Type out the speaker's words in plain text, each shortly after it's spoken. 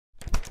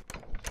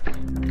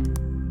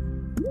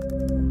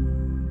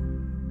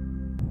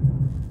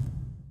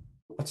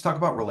let's talk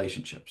about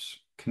relationships,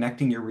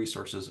 connecting your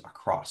resources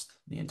across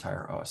the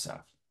entire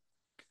OSF.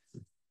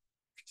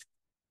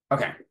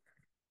 Okay,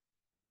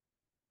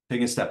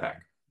 taking a step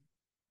back.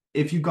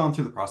 If you've gone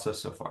through the process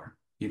so far,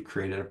 you've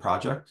created a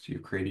project,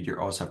 you've created your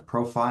OSF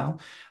profile,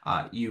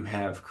 you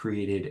have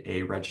created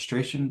a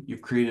registration,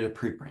 you've created a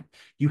preprint.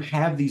 You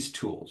have these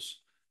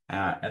tools.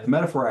 And the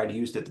metaphor I'd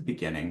used at the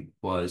beginning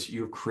was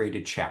you've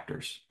created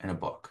chapters in a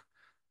book.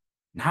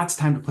 Now it's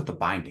time to put the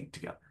binding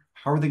together.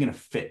 How are they going to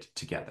fit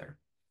together?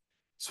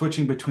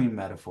 Switching between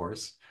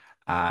metaphors,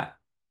 uh,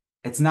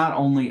 it's not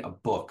only a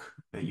book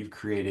that you've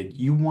created,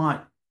 you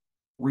want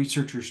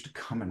researchers to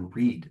come and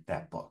read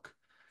that book.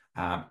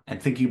 And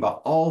thinking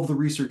about all of the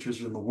researchers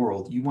in the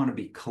world, you want to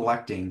be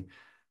collecting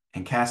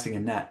and casting a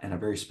net in a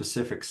very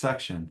specific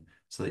section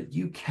so that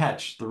you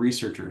catch the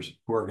researchers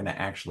who are going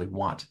to actually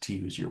want to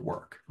use your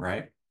work,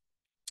 right?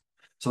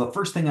 So the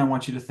first thing I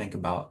want you to think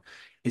about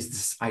is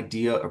this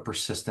idea of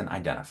persistent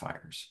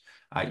identifiers.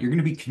 You're going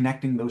to be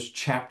connecting those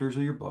chapters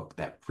of your book,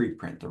 that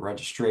preprint, the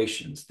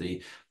registrations,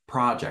 the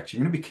projects.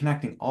 You're going to be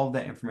connecting all of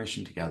that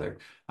information together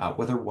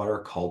with what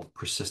are called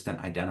persistent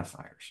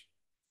identifiers.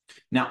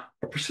 Now,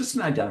 a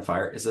persistent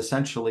identifier is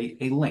essentially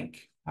a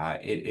link.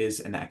 It is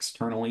an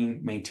externally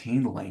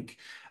maintained link.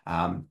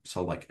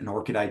 So like an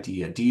ORCID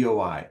ID, a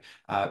DOI.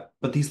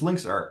 But these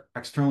links are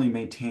externally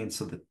maintained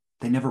so that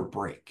they never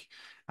break.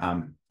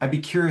 I'd be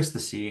curious to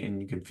see,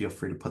 and you can feel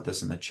free to put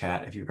this in the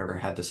chat if you've ever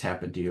had this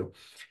happen to you.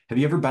 Have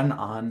you ever been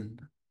on,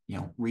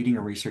 reading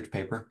a research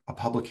paper, a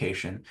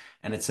publication,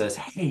 and it says,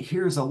 hey,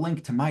 here's a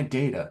link to my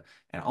data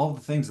and all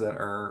the things that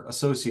are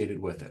associated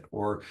with it,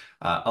 or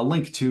a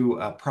link to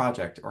a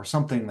project or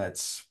something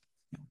that's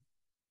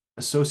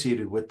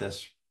associated with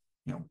this,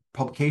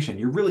 publication.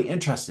 You're really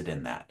interested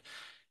in that.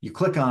 You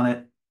click on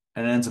it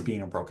and it ends up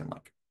being a broken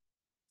link.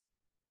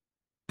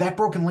 That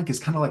broken link is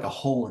kind of like a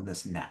hole in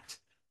this net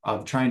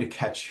of trying to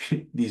catch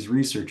these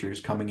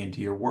researchers coming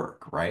into your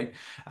work, right?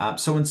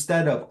 So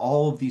instead of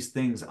all of these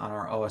things on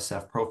our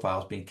OSF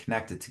profiles being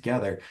connected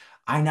together,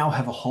 I now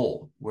have a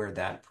hole where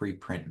that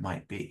preprint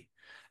might be.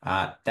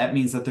 That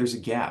means that there's a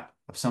gap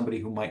of somebody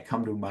who might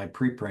come to my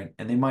preprint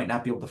and they might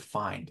not be able to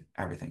find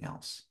everything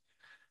else.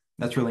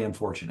 That's really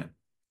unfortunate.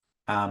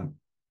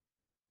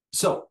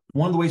 So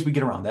one of the ways we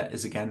get around that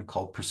is, again,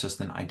 called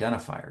persistent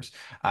identifiers.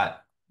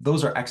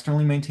 Those are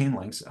externally maintained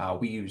links.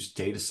 We use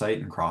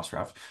DataCite and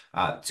Crossref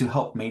to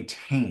help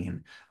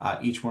maintain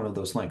each one of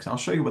those links. And I'll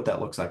show you what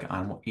that looks like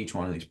on each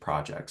one of these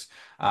projects.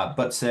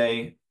 But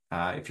say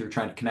if you're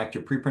trying to connect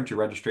your preprint, your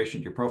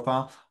registration, your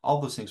profile, all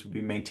those things would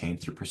be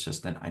maintained through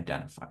persistent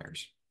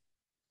identifiers.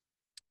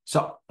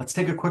 So let's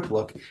take a quick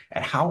look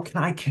at how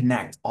can I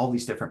connect all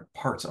these different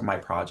parts of my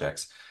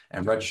projects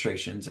and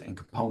registrations and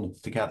components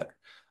together.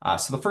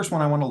 So the first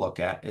one I want to look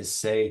at is,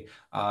 say,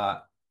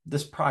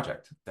 this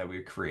project that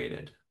we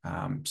created.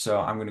 So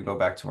I'm going to go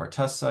back to our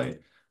test site.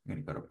 I'm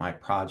going to go to my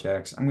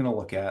projects. I'm going to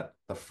look at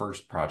the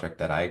first project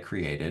that I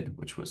created,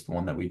 which was the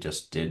one that we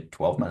just did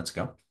 12 minutes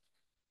ago.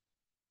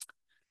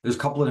 There's a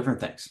couple of different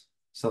things.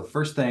 So the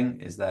first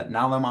thing is that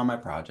now that I'm on my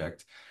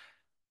project,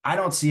 I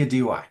don't see a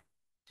DOI.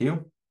 Do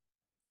you?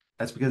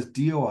 That's because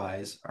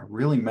DOIs are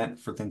really meant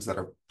for things that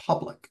are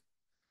public.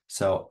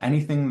 So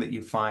anything that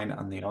you find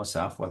on the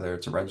OSF, whether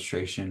it's a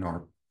registration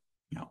or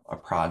a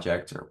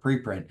project or a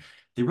preprint,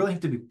 they really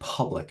have to be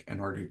public in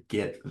order to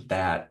get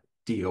that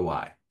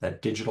DOI,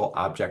 that digital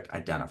object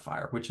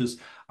identifier, which is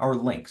our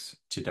links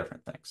to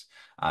different things.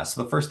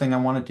 So the first thing I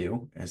want to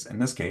do is, in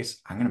this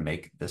case, I'm going to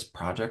make this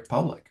project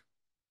public.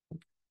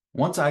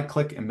 Once I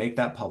click and make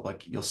that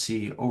public, you'll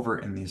see over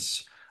in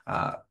this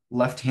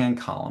left-hand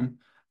column,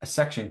 a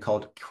section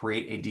called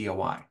Create a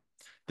DOI.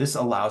 This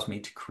allows me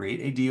to create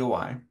a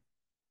DOI,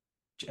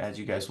 which, as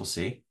you guys will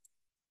see,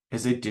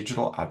 is a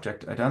digital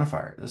object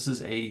identifier. This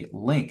is a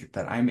link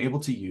that I'm able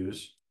to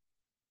use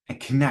and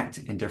connect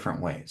in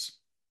different ways.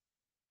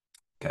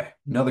 Okay,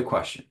 another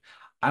question.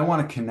 I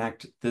want to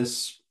connect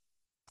this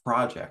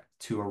project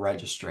to a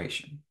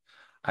registration.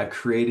 I've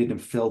created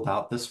and filled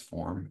out this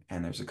form,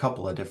 and there's a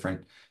couple of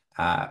different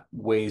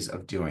ways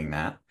of doing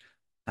that.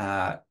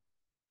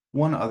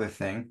 One other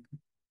thing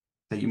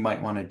that you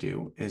might want to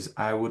do is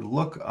I would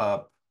look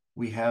up,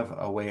 we have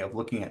a way of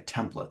looking at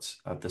templates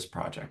of this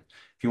project.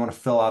 If you want to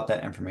fill out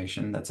that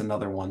information, that's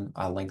another one,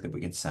 a link that we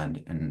can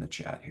send in the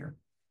chat here.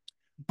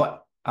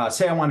 But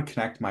say I want to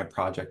connect my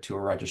project to a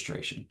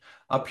registration.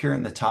 Up here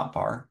in the top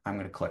bar, I'm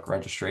going to click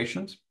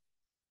registrations.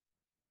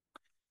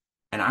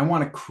 And I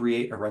want to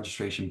create a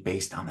registration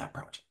based on that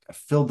project. I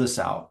filled this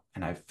out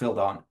and I've filled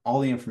out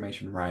all the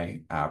information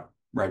right,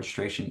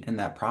 registration in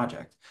that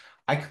project.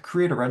 I could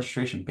create a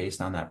registration based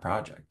on that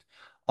project.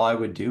 All I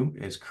would do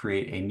is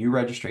create a new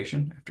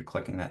registration after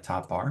clicking that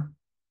top bar.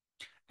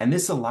 And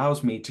this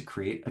allows me to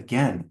create,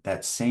 again,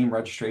 that same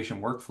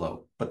registration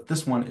workflow, but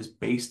this one is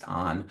based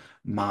on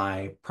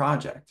my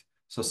project.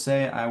 So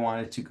say I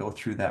wanted to go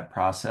through that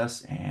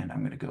process, and I'm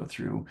going to go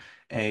through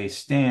a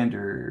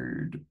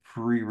standard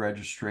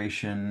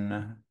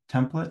pre-registration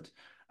template.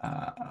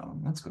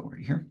 Let's go over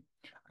here.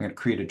 I'm going to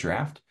create a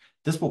draft.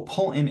 This will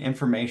pull in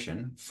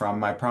information from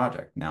my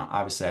project. Now,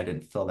 obviously, I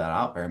didn't fill that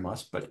out very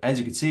much, but as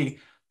you can see,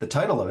 the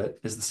title of it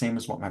is the same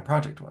as what my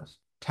project was,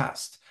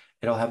 test.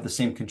 It'll have the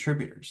same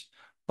contributors,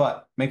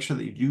 but make sure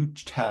that you do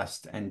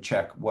test and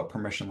check what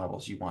permission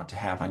levels you want to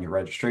have on your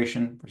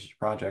registration versus your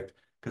project,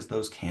 because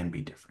those can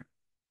be different.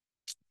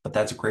 But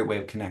that's a great way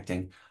of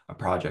connecting a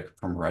project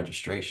from a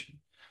registration.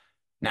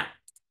 Now,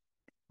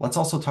 let's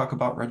also talk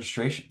about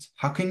registrations.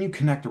 How can you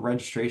connect a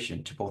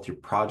registration to both your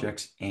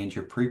projects and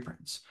your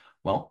preprints?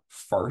 Well,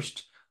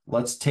 first,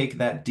 let's take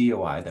that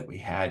DOI that we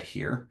had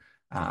here,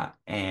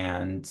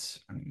 and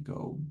I'm going to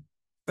go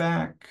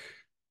back.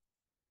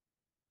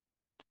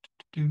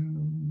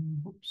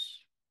 Oops.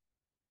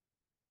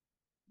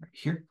 Right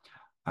here.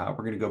 We're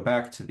going to go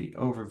back to the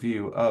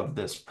overview of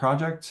this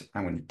project.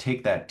 I'm going to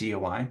take that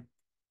DOI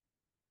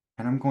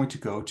and I'm going to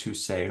go to,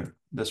 say,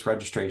 this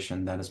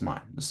registration that is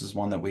mine. This is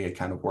one that we had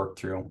kind of worked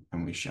through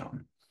and we've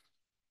shown.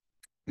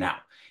 Now,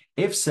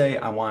 if, say,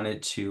 I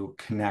wanted to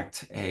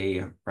connect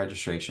a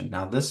registration,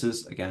 now this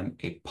is, again,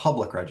 a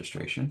public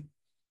registration.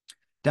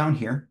 Down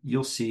here,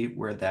 you'll see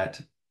where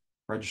that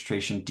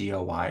registration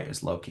DOI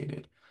is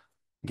located.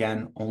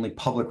 Again, only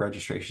public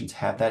registrations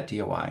have that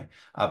DOI,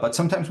 but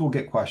sometimes we'll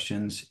get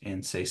questions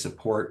in, say,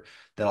 support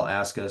that'll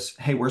ask us,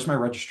 hey, where's my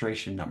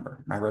registration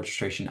number, my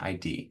registration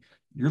ID?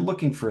 You're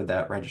looking for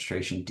that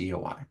registration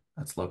DOI.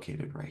 That's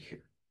located right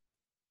here.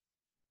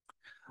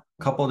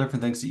 A couple of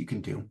different things that you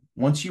can do.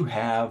 Once you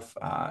have,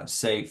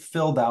 say,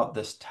 filled out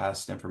this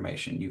test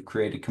information, you've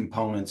created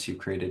components, you've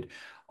created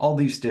all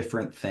these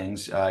different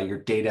things, your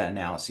data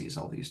analyses,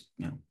 all these,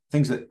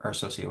 things that are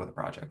associated with a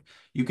project.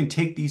 You can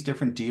take these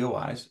different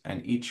DOIs,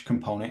 and each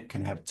component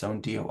can have its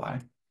own DOI.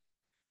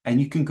 And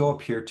you can go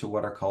up here to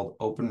what are called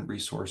Open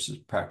Resources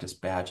Practice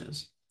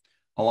Badges.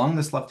 Along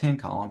this left-hand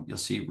column, you'll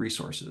see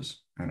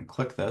Resources. I'm going to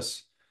click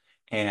this,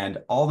 and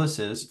all this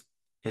is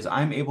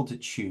I'm able to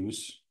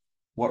choose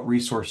what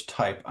resource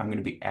type I'm going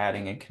to be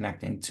adding and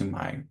connecting to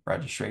my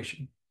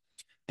registration.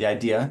 The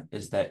idea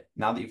is that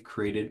now that you've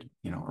created,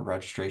 a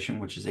registration,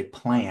 which is a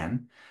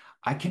plan,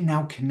 I can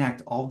now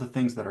connect all the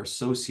things that are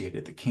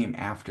associated that came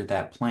after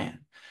that plan,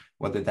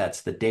 whether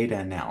that's the data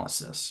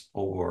analysis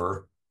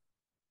or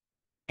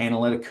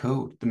analytic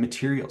code, the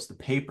materials, the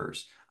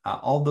papers,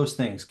 all those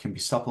things can be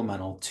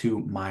supplemental to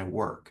my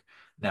work.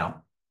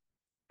 Now,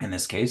 in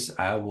this case,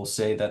 I will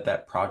say that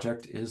that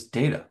project is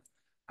data.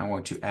 I'm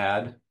going to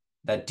add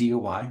that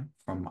DOI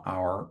from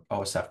our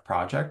OSF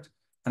project,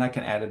 and I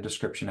can add a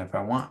description if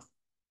I want.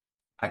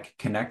 I can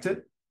connect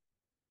it.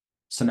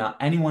 So now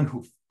anyone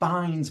who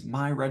finds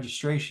my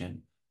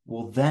registration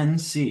will then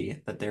see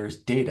that there is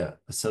data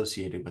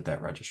associated with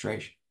that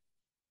registration.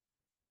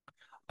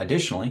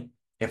 Additionally,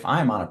 if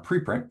I'm on a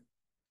preprint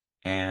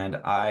and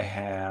I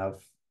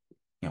have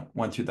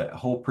went through the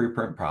whole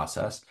preprint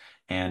process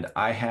and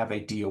I have a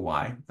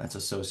DOI that's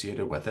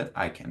associated with it,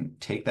 I can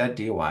take that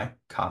DOI,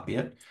 copy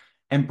it,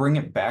 and bring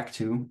it back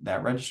to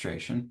that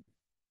registration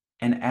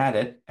and add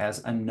it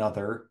as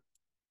another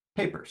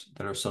papers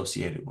that are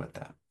associated with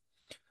that.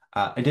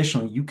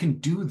 Additionally, you can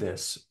do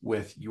this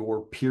with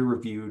your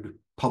peer-reviewed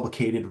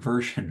publicated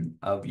version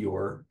of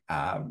your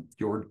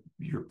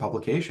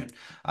publication.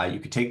 You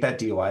could take that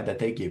DOI that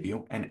they give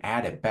you and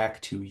add it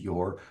back to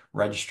your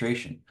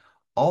registration.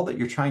 All that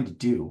you're trying to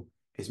do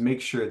is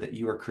make sure that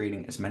you are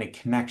creating as many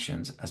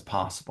connections as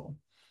possible.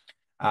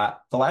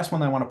 The last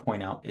one I want to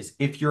point out is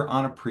if you're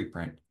on a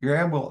preprint, you're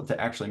able to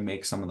actually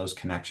make some of those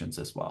connections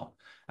as well.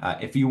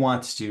 If you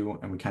want to,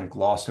 and we kind of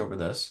glossed over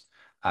this,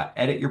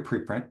 edit your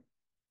preprint,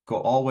 go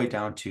all the way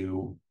down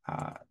to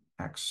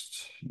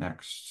next,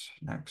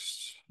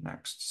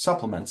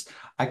 supplements.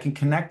 I can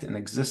connect an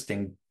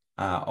existing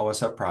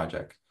OSF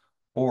project,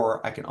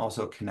 or I can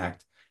also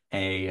connect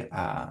a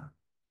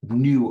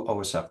new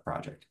OSF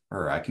project,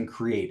 or I can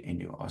create a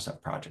new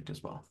OSF project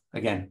as well.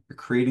 Again, you're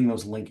creating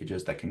those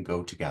linkages that can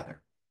go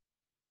together.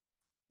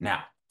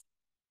 Now,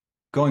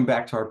 going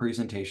back to our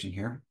presentation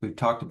here, we've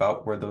talked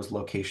about where those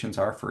locations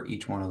are for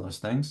each one of those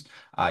things.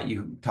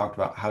 You talked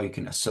about how you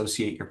can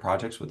associate your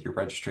projects with your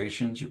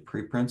registrations, your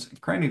preprints,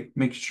 and trying to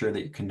make sure that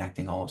you're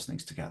connecting all those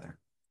things together.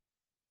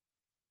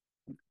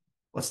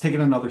 Let's take it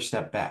another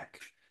step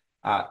back.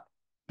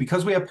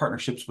 Because we have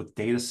partnerships with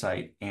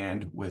DataCite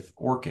and with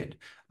ORCID,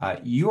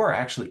 you are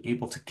actually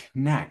able to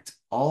connect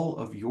all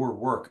of your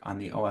work on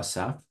the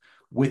OSF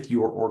with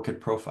your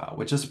ORCID profile,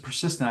 which is a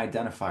persistent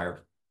identifier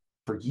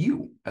for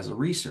you as a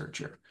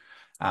researcher.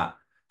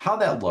 How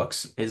that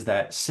looks is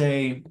that,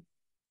 say,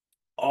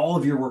 all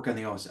of your work on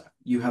the OSF,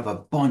 you have a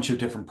bunch of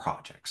different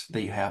projects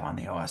that you have on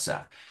the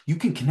OSF. You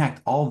can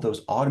connect all of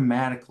those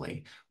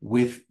automatically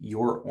with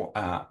your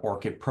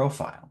ORCID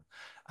profile.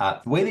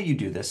 The way that you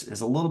do this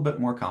is a little bit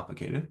more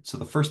complicated. So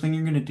the first thing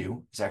you're going to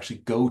do is actually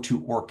go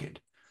to ORCID.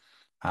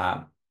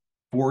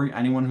 For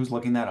anyone who's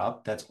looking that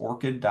up, that's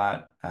orcid.org.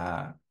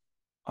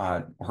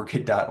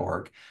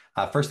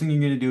 First thing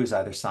you're going to do is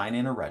either sign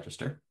in or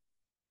register.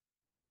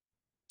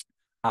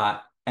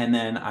 And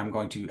then I'm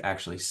going to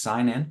actually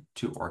sign in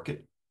to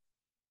ORCID.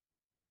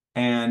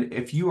 And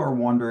if you are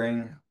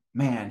wondering,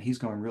 Man, he's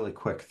going really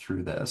quick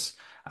through this.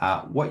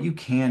 What you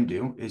can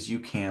do is you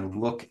can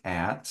look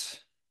at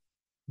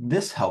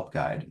this help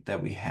guide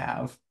that we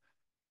have.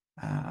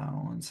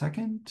 One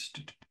second.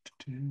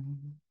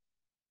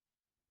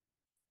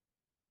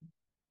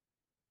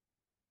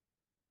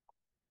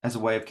 As a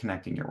way of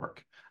connecting your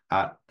work.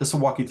 This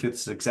will walk you through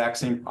this exact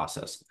same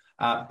process.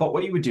 But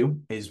what you would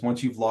do is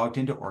once you've logged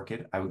into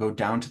ORCID, I would go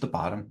down to the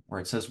bottom where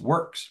it says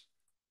Works.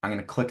 I'm going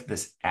to click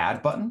this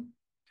Add button,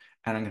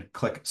 and I'm going to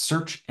click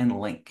Search and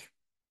Link.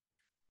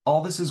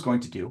 All this is going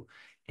to do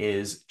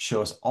is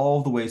show us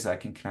all the ways that I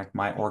can connect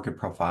my ORCID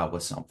profile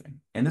with something.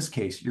 In this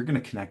case, you're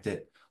going to connect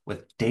it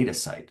with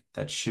DataCite.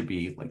 That should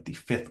be like the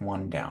fifth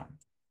one down.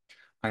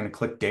 I'm going to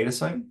click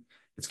DataCite.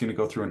 It's going to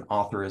go through an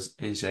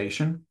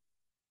authorization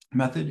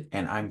method,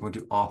 and I'm going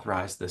to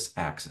authorize this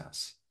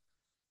access.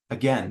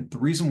 Again, the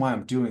reason why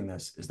I'm doing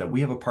this is that we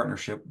have a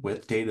partnership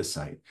with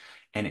DataCite,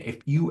 and if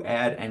you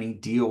add any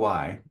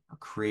DOI or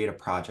create a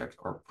project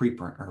or a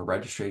preprint or a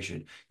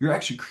registration, you're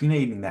actually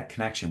creating that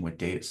connection with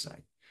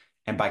DataCite.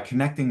 And by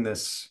connecting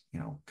this,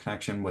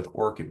 connection with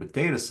ORCID with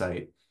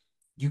DataCite,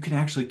 you can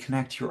actually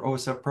connect your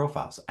OSF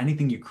profiles.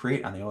 Anything you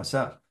create on the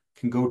OSF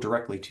can go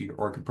directly to your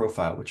ORCID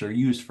profile, which are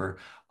used for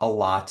a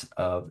lot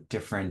of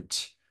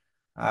different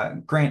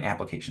grant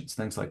applications,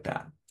 things like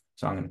that.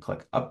 So I'm going to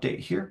click Update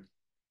here,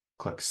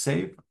 click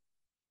Save.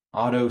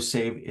 Auto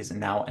save is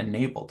now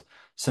enabled.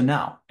 So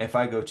now if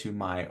I go to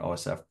my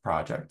OSF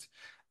project,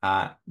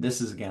 this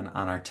is again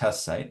on our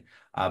test site,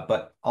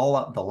 but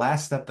the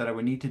last step that I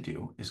would need to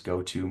do is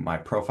go to my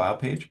profile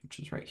page, which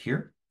is right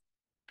here,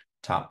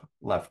 top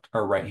left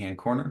or right hand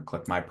corner,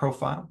 click my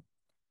profile.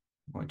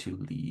 I'm going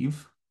to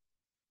leave.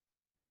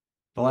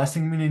 The last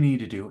thing I'm going to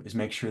need to do is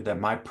make sure that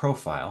my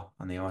profile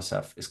on the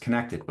OSF is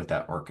connected with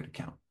that ORCID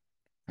account.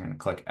 I'm going to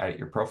click Edit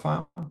Your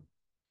Profile.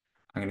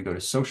 I'm going to go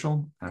to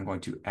Social, and I'm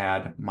going to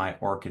add my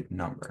ORCID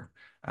number.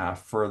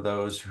 For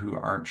those who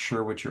aren't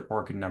sure what your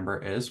ORCID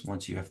number is,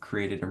 once you have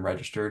created and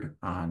registered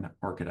on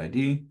ORCID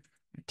ID,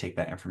 take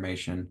that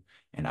information,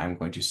 and I'm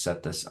going to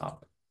set this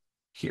up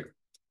here.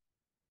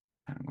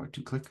 I'm going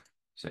to click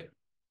Save.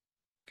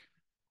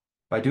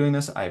 By doing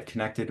this, I have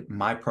connected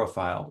my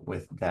profile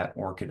with that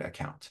ORCID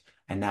account.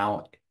 And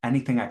now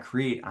anything I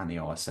create on the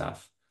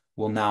OSF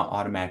will now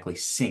automatically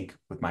sync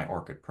with my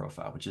ORCID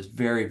profile, which is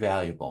very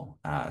valuable,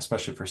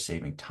 especially for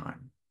saving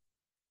time.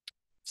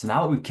 So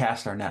now that we've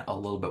cast our net a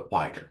little bit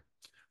wider,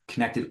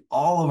 connected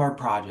all of our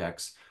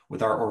projects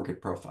with our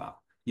ORCID profile,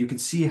 you can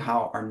see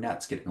how our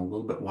net's getting a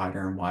little bit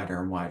wider and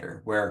wider and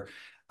wider, where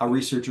a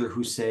researcher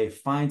who, say,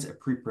 finds a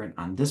preprint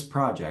on this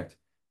project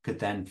could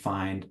then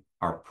find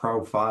our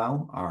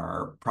profile,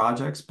 our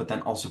projects, but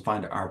then also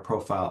find our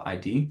profile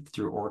ID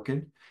through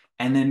ORCID,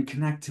 and then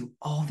connect to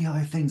all the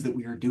other things that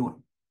we are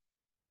doing.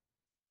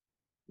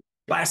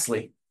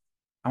 Lastly,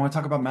 I want to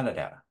talk about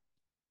metadata.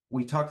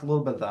 We talked a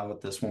little bit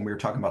about this when we were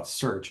talking about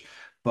search,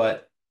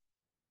 but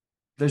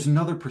there's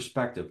another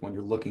perspective when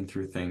you're looking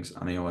through things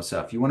on the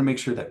OSF. You want to make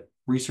sure that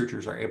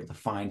researchers are able to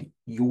find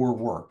your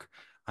work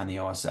on the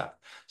OSF.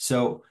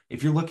 So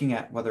if you're looking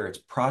at whether it's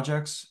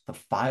projects, the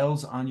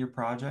files on your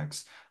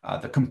projects,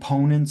 the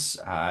components,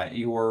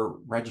 your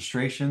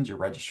registrations, your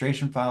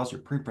registration files,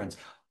 your preprints,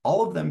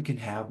 all of them can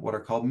have what are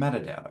called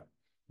metadata.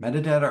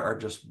 Metadata are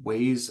just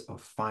ways of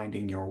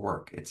finding your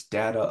work. It's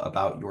data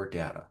about your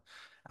data.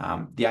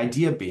 The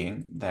idea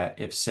being that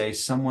if, say,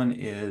 someone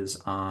is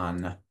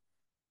on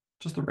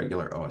just the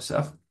regular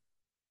OSF,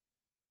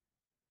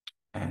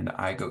 and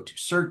I go to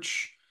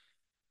search,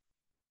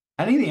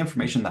 any of the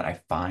information that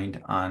I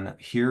find on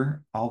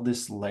here, all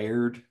this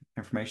layered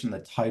information, the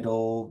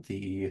title,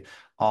 the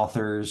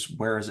authors,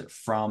 where is it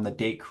from, the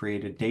date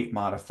created, date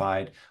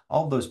modified,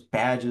 all those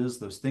badges,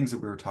 those things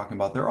that we were talking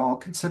about, they're all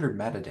considered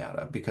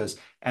metadata because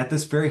at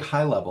this very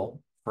high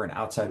level, for an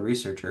outside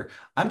researcher,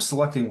 I'm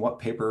selecting what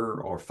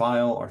paper or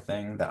file or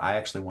thing that I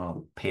actually want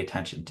to pay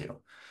attention to.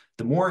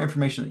 The more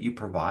information that you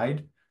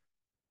provide,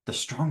 the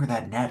stronger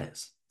that net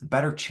is, the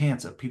better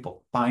chance of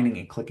people finding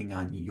and clicking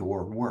on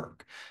your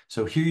work.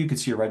 So here you can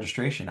see a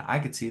registration. I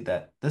could see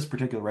that this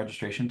particular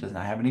registration does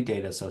not have any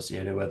data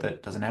associated with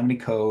it, doesn't have any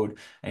code,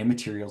 any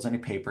materials, any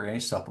paper, any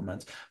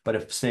supplements. But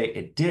if, say,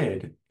 it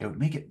did, it would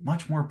make it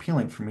much more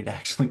appealing for me to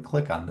actually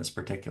click on this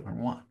particular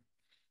one.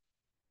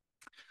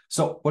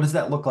 So what does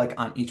that look like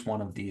on each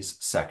one of these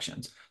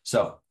sections?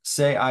 So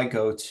say I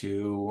go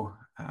to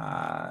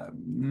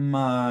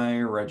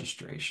my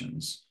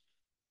registrations.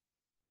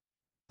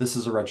 This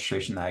is a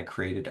registration that I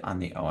created on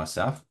the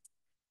OSF.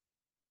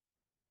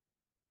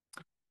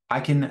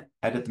 I can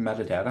edit the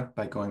metadata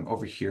by going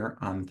over here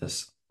on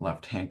this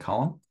left-hand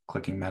column,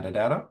 clicking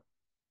metadata.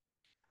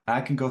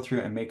 I can go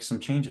through and make some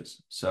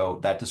changes. So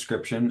that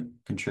description,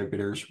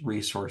 contributors,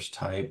 resource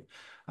type,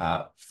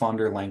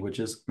 funder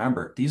languages.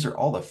 Remember, these are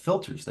all the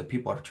filters that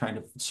people are trying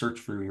to search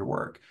for your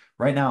work.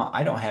 Right now,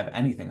 I don't have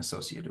anything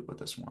associated with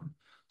this one.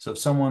 So if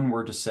someone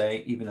were to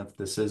say, even if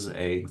this is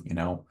a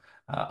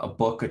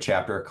book, a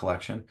chapter, a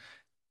collection,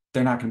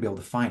 they're not going to be able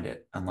to find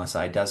it unless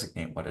I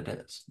designate what it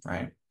is,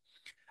 right?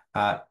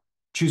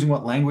 choosing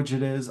what language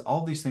it is,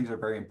 all these things are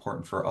very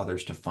important for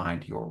others to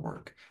find your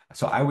work.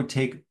 So I would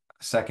take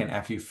a second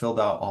after you filled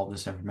out all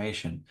this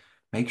information,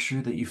 make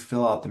sure that you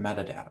fill out the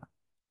metadata.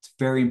 It's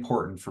very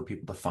important for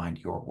people to find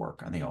your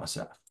work on the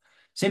OSF.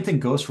 Same thing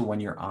goes for when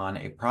you're on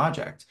a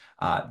project.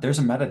 There's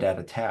a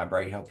metadata tab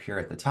right up here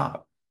at the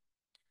top.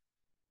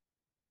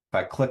 If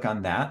I click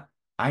on that,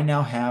 I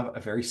now have a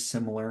very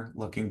similar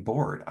looking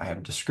board. I have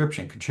a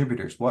description,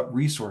 contributors, what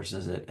resource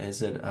is it?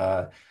 Is it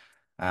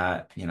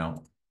you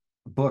know,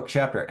 book,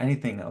 chapter,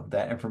 anything of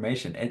that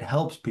information? It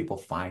helps people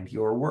find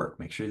your work.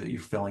 Make sure that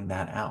you're filling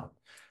that out.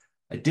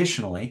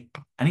 Additionally,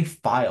 any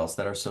files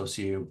that are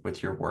associated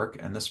with your work,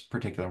 and this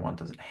particular one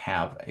doesn't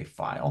have a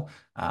file,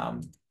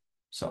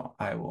 so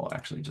I will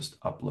actually just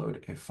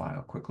upload a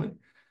file quickly.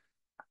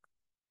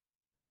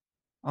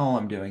 All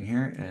I'm doing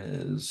here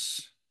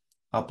is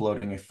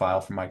uploading a file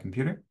from my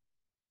computer.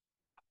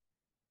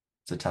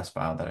 It's a test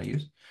file that I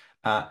use.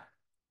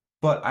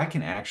 But I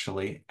can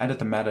actually edit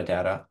the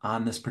metadata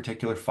on this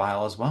particular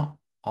file as well.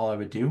 All I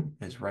would do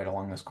is right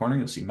along this corner,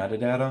 you'll see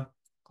metadata,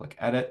 click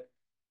edit.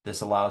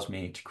 This allows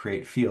me to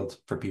create fields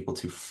for people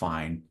to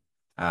find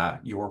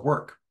your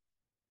work.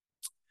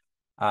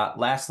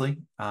 Lastly,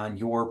 on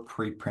your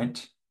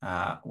preprint,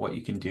 what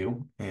you can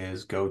do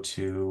is go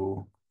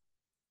to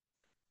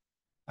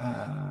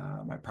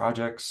my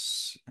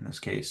projects, in this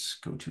case,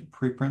 go to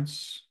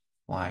preprints,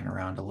 flying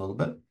around a little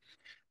bit.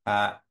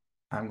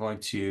 I'm going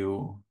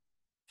to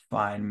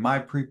find my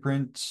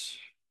preprint,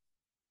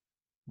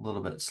 a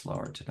little bit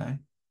slower today.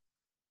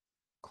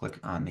 Click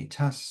on the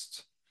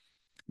test.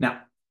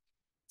 Now,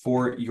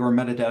 for your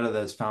metadata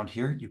that is found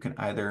here, you can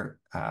either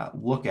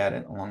look at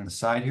it along the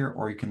side here,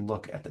 or you can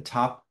look at the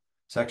top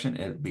section.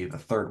 It'd be the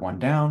third one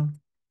down,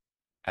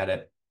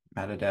 edit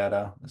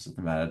metadata. This is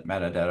the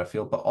metadata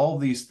field, but all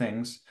these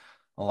things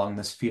along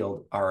this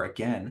field are,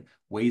 again,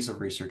 ways of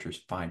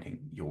researchers finding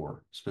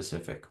your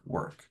specific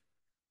work.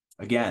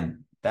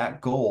 Again, that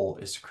goal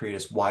is to create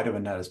as wide of a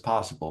net as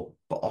possible,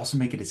 but also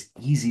make it as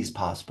easy as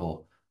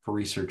possible for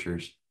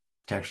researchers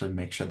to actually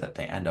make sure that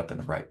they end up in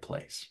the right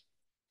place.